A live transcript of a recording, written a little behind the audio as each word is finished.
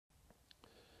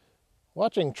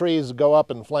Watching trees go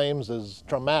up in flames is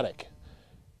traumatic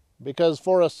because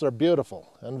forests are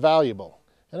beautiful and valuable,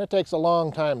 and it takes a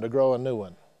long time to grow a new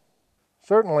one.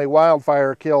 Certainly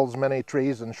wildfire kills many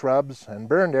trees and shrubs, and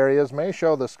burned areas may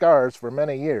show the scars for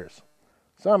many years.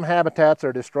 Some habitats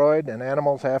are destroyed and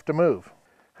animals have to move.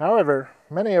 However,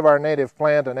 many of our native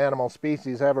plant and animal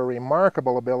species have a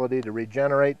remarkable ability to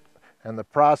regenerate, and the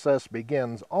process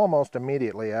begins almost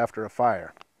immediately after a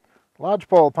fire.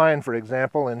 Lodgepole pine, for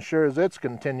example, ensures its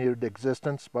continued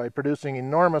existence by producing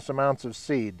enormous amounts of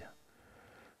seed.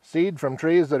 Seed from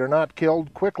trees that are not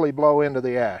killed quickly blow into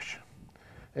the ash.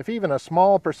 If even a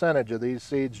small percentage of these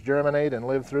seeds germinate and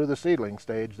live through the seedling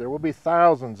stage, there will be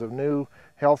thousands of new,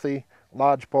 healthy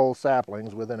lodgepole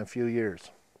saplings within a few years.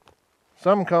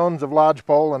 Some cones of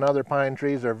lodgepole and other pine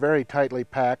trees are very tightly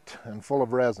packed and full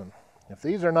of resin. If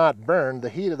these are not burned, the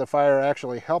heat of the fire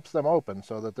actually helps them open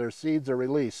so that their seeds are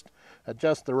released at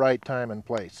just the right time and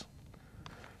place.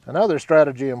 Another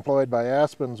strategy employed by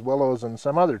aspens, willows, and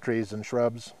some other trees and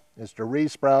shrubs is to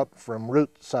resprout from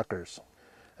root suckers.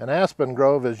 An aspen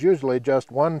grove is usually just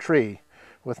one tree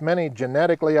with many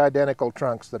genetically identical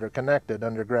trunks that are connected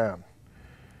underground.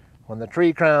 When the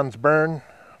tree crowns burn,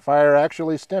 fire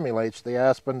actually stimulates the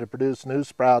aspen to produce new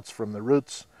sprouts from the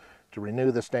roots to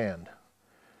renew the stand.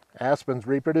 Aspens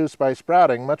reproduce by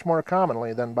sprouting much more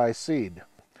commonly than by seed.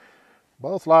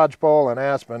 Both lodgepole and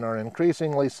aspen are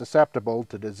increasingly susceptible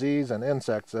to disease and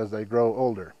insects as they grow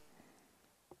older.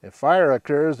 If fire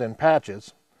occurs in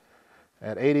patches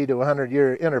at 80 to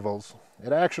 100-year intervals,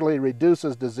 it actually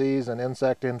reduces disease and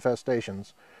insect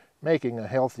infestations, making a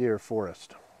healthier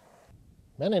forest.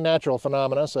 Many natural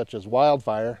phenomena, such as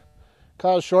wildfire,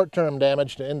 cause short-term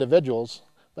damage to individuals,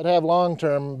 but have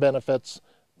long-term benefits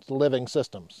to living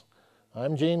systems.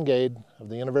 I'm Gene Gade of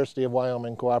the University of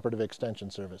Wyoming Cooperative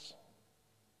Extension Service.